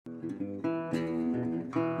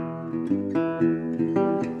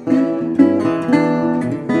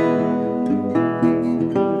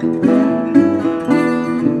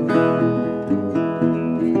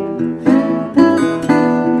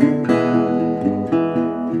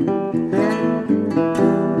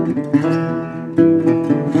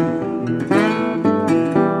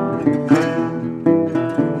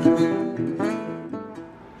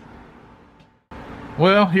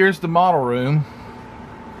here's the model room,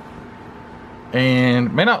 and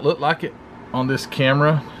it may not look like it on this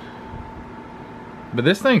camera, but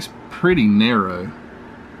this thing's pretty narrow.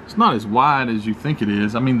 It's not as wide as you think it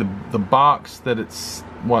is. I mean, the box that it's,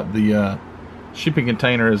 what, the shipping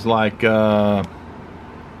container is like, I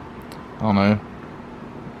don't know,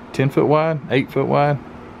 10 foot wide, 8 foot wide.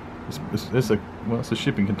 It's a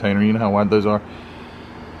shipping container, you know how wide those are.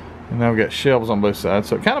 And now we've got shelves on both sides,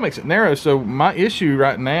 so it kind of makes it narrow. So my issue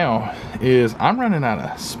right now is I'm running out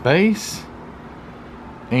of space,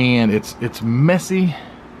 and it's messy.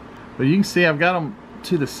 But you can see I've got them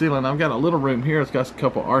to the ceiling. I've got a little room here. It's got a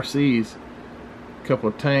couple RCs, a couple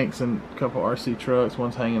of tanks, and a couple RC trucks.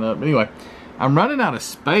 One's hanging up. But anyway, I'm running out of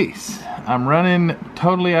space. I'm running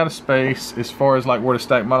totally out of space as far as like where to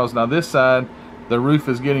stack models. Now this side, the roof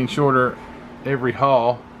is getting shorter every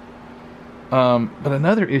haul. But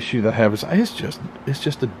another issue that I have is it's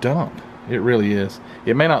just a dump. It really is.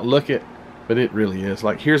 It may not look it, but it really is.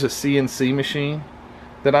 Like, here's a CNC machine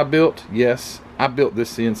that I built. Yes, I built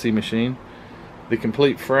this CNC machine. The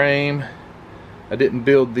complete frame. I didn't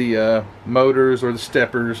build the motors or the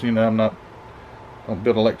steppers. You know, I don't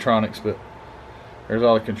build electronics, but there's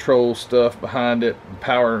all the control stuff behind it,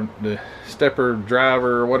 power, the stepper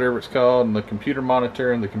driver, or whatever it's called, and the computer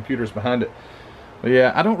monitor, and the computers behind it. But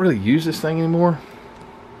yeah, I don't really use this thing anymore.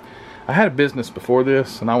 I had a business before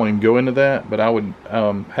this, and I won't even go into that, but I would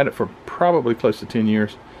had it for probably close to 10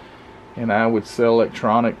 years, and I would sell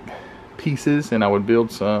electronic pieces, and I would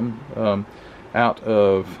build some out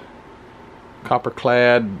of copper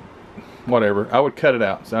clad, whatever. I would cut it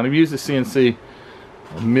out. So I've used the CNC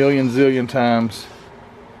a million zillion times.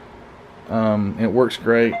 It works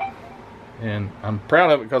great, and I'm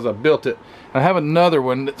proud of it because I built it. I have another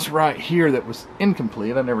one that's right here that was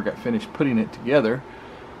incomplete. I never got finished putting it together.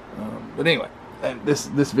 But anyway,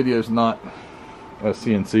 this video is not a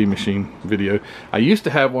CNC machine video. I used to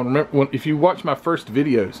have one. Remember, if you watch my first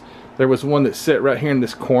videos, there was one that sat right here in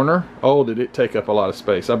this corner. Oh, did it take up a lot of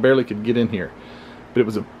space. I barely could get in here. But it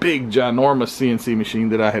was a big, ginormous CNC machine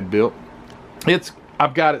that I had built.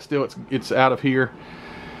 I've got it still. It's out of here.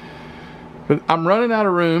 But I'm running out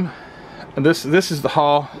of room. And this is the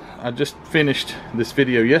haul. I just finished this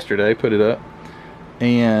video yesterday, put it up,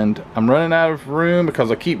 and I'm running out of room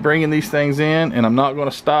because I keep bringing these things in, and I'm not going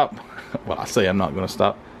to stop. Well, I say I'm not going to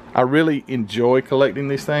stop. I really enjoy collecting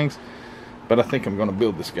these things, but I think I'm going to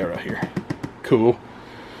build this guy right here. Cool.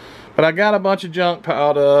 But I got a bunch of junk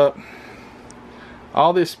piled up.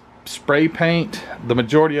 All this spray paint, the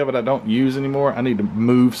majority of it I don't use anymore. I need to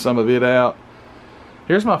move some of it out.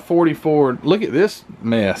 Here's my 40 Ford. Look at this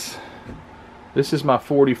mess. This is my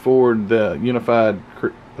 40 Ford, the Unified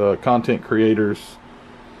Content Creators.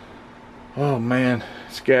 Oh man,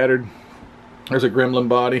 scattered. There's a Gremlin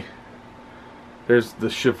body. There's the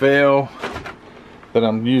Chevelle that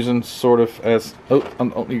I'm using sort of as, oh, I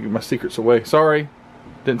don't need to give my secrets away. Sorry,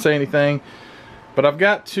 didn't say anything. But I've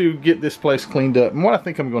got to get this place cleaned up. And what I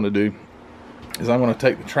think I'm going to do is I'm going to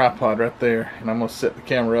take the tripod right there, and I'm going to set the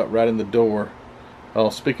camera up right in the door. Oh,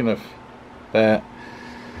 speaking of that.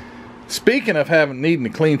 Speaking of needing to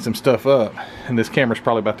clean some stuff up, and this camera's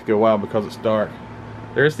probably about to go wild because it's dark.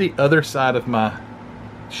 There's the other side of my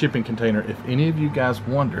shipping container. If any of you guys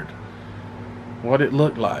wondered what it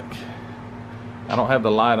looked like, I don't have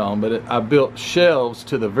the light on, but I built shelves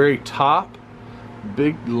to the very top,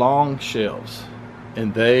 big long shelves,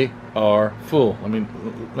 and they are full.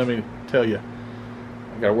 Let me tell you,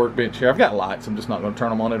 I've got a workbench here. I've got lights. I'm just not going to turn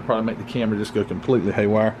them on. It'll probably make the camera just go completely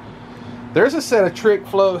haywire. There's a set of trick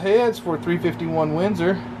flow heads for 351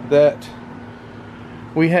 Windsor that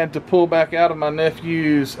we had to pull back out of my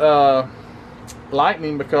nephew's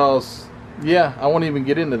Lightning because, yeah, I won't even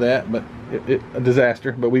get into that, but a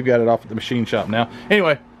disaster. But we've got it off at the machine shop now.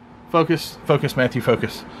 Anyway, focus, Matthew,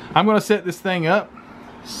 focus. I'm going to set this thing up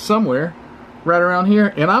somewhere right around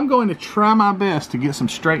here, and I'm going to try my best to get some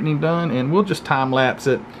straightening done, and we'll just time lapse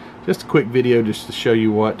it. Just a quick video just to show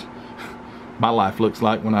you what my life looks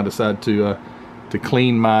like when I decide to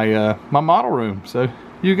clean my my model room. So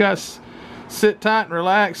you guys sit tight and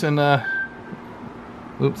relax, and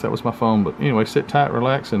oops, that was my phone. But anyway, sit tight,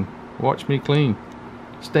 relax, and watch me clean.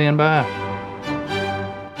 Stand by.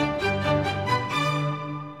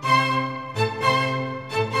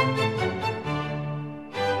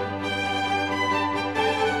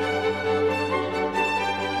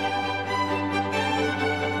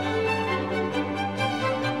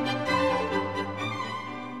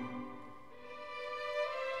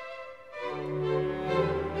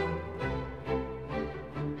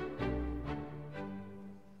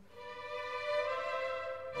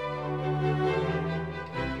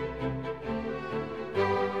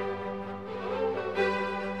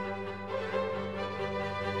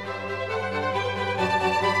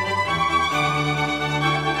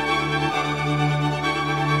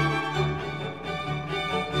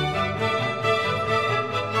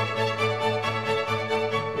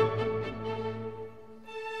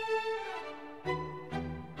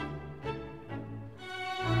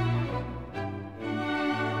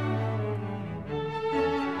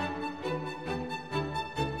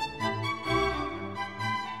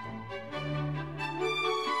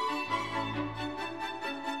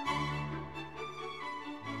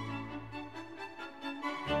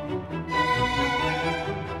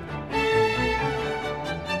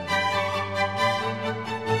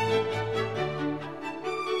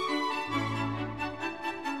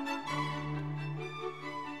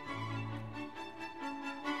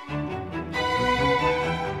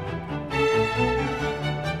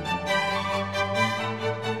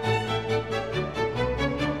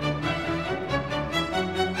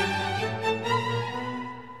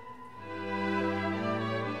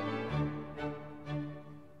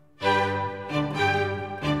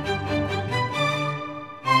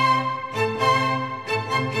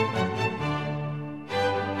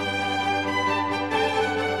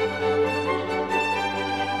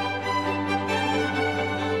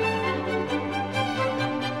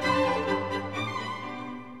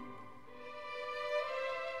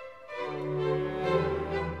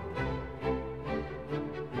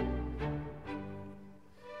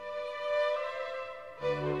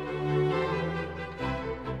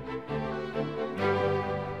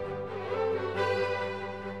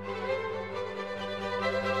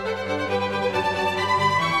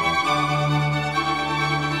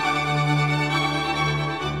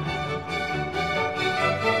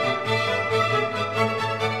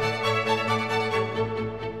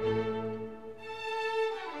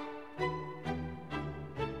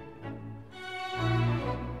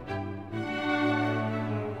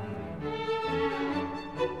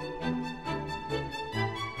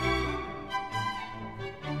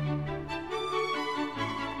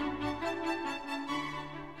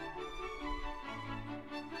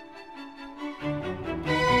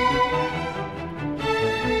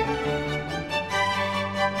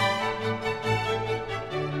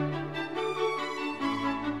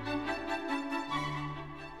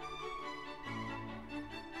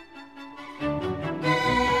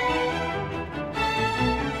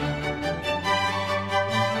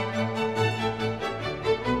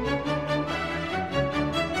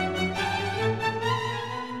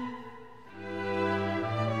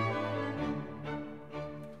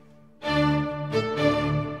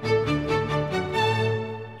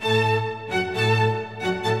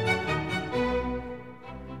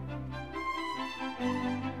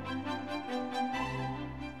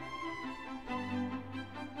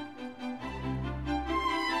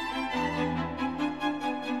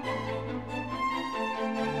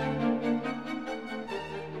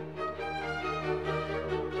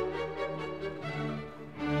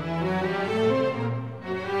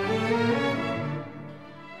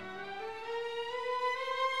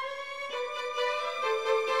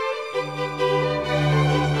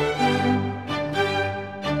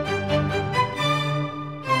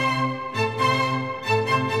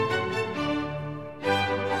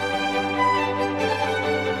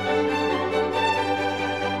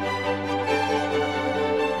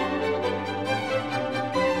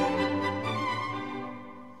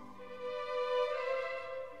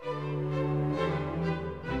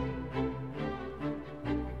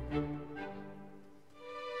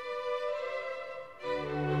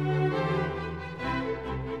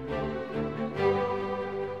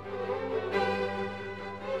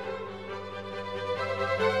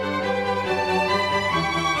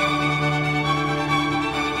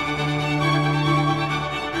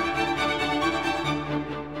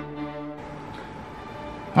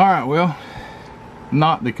 Alright, well,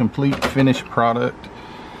 not the complete finished product,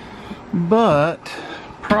 but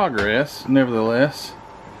progress nevertheless.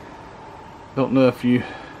 Don't know if you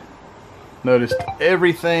noticed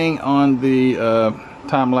everything on the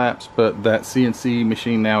time lapse, but that CNC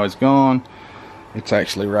machine now is gone. It's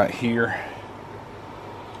actually right here,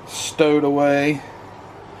 stowed away.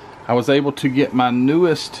 I was able to get my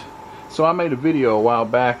newest, so I made a video a while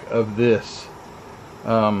back of this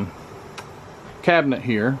cabinet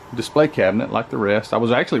here, display cabinet like the rest. I was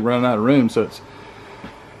actually running out of room, so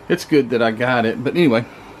it's good that I got it. But anyway,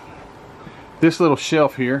 this little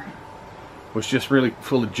shelf here was just really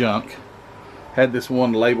full of junk. Had this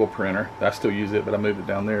one label printer. I still use it, but I moved it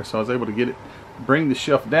down there, so I was able to get it, bring the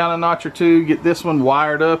shelf down a notch or two, get this one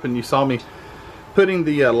wired up, and you saw me putting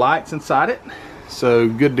the lights inside it. So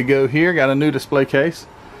good to go here. Got a new display case.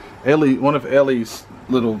 Ellie, one of Ellie's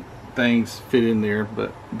little things fit in there,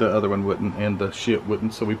 but the other one wouldn't, and the ship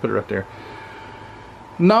wouldn't, so we put it right there.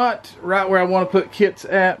 Not right where I want to put kits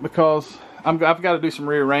at, because I've got to do some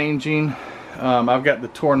rearranging. I've got the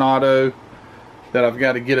Tornado that I've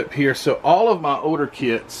got to get up here, so all of my older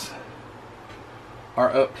kits are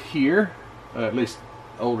up here, at least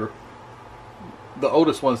older. The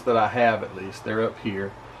oldest ones that I have, at least, they're up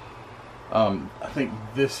here. I think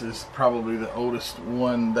this is probably the oldest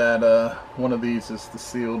one that one of these is the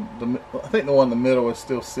sealed. I think the one in the middle is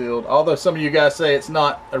still sealed, although some of you guys say it's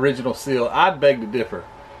not original seal. I'd beg to differ.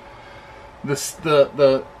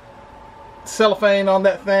 The cellophane on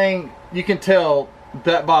that thing, you can tell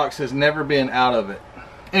that box has never been out of it.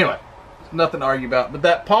 Anyway, nothing to argue about. But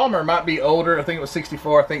that Palmer might be older. I think it was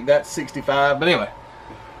 64. I think that's 65. But anyway,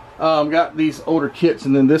 got these older kits,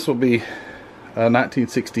 and then this will be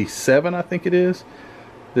 1967, I think it is.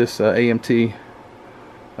 This AMT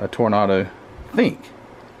Tornado, I think.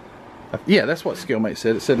 Yeah, that's what Scalmate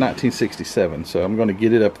said. It said 1967. So I'm going to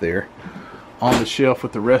get it up there on the shelf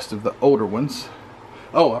with the rest of the older ones.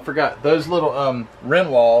 Oh, I forgot. Those little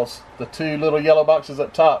Renwalls, the two little yellow boxes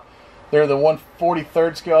up top, they're the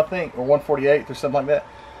 143rd scale, I think, or 148th or something like that.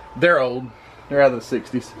 They're old. They're out of the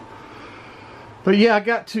 60s. But yeah, I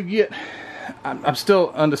got to get... I'm still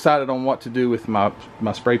undecided on what to do with my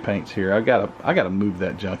spray paints here. I gotta move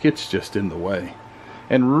that junk. It's just in the way.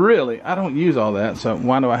 And really, I don't use all that, so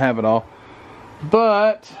why do I have it all?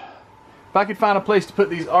 But if I could find a place to put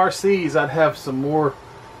these RCs, I'd have some more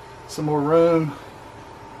room.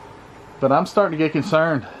 But I'm starting to get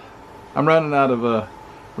concerned. I'm running out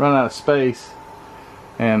of space,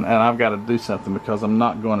 and I've got to do something, because I'm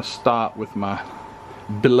not going to stop with my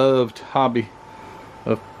beloved hobby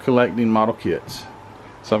of collecting model kits.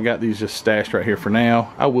 So I've got these just stashed right here for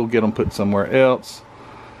now. I will get them put somewhere else.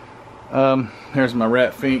 There's my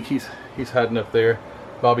Rat Fink. He's hiding up there.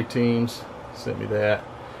 Bobby Teams sent me that,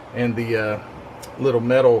 and the little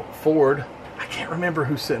metal Ford. I can't remember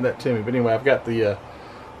who sent that to me, but anyway, I've got the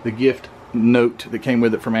gift note that came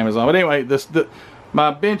with it from Amazon. But anyway, my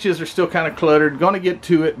benches are still kind of cluttered. Going to get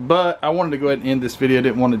to it, but I wanted to go ahead and end this video. I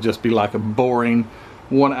didn't want to just be like a boring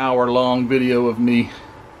 1 hour long video of me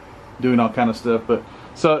doing all kind of stuff. But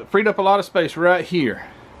so it freed up a lot of space right here.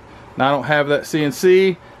 Now I don't have that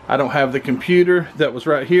CNC. I don't have the computer that was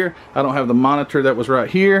right here. I don't have the monitor that was right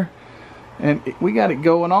here. And we got it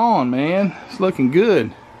going on, man. It's looking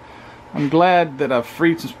good. I'm glad that I've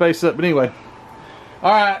freed some space up. But anyway,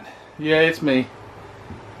 all right. Yeah, it's me.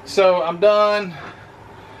 So I'm done.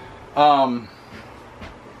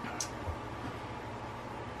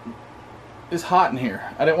 It's hot in here.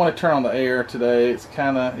 I didn't want to turn on the air today. It's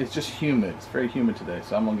just humid. It's very humid today.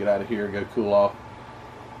 So I'm gonna get out of here and go cool off.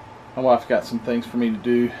 My wife's got some things for me to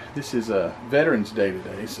do. This is a Veterans Day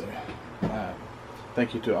today, so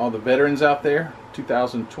thank you to all the veterans out there.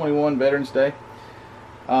 2021 Veterans Day.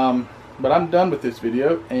 But I'm done with this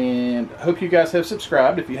video, and I hope you guys have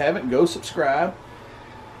subscribed. If you haven't, go subscribe.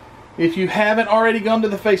 If you haven't already gone to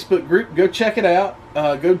the Facebook group, go check it out.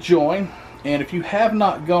 Go join. And if you have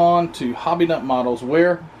not gone to Hobby Nut Models,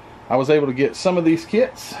 where I was able to get some of these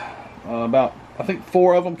kits, I think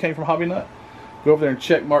 4 of them came from Hobby Nut. Go over there and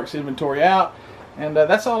check Mark's inventory out. And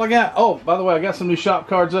that's all I got. Oh, by the way, I got some new shop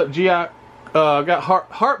cards up. Got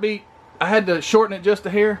Heartbeat. I had to shorten it just a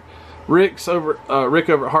hair. Rick over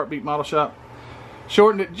at Heartbeat Model Shop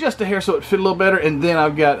shortened it just a hair so it fit a little better. And then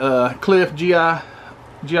I've got Cliff GI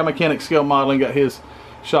Mechanic Scale Modeling, got his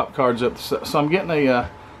shop cards up. So I'm getting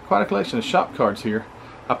quite a collection of shop cards here.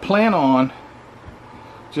 I plan on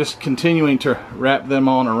just continuing to wrap them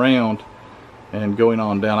on around and going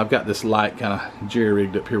on down. I've got this light kind of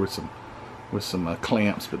jerry-rigged up here with some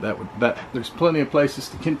clamps, but there's plenty of places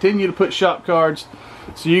to continue to put shop cards.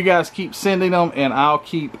 So you guys keep sending them, and I'll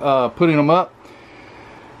keep putting them up.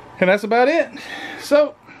 And that's about it.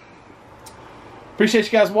 So, appreciate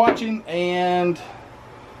you guys watching, and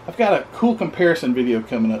I've got a cool comparison video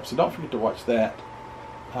coming up, so don't forget to watch that.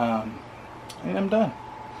 And I'm done.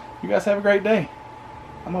 You guys have a great day.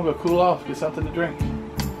 I'm gonna go cool off, get something to drink.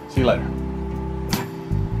 See you later.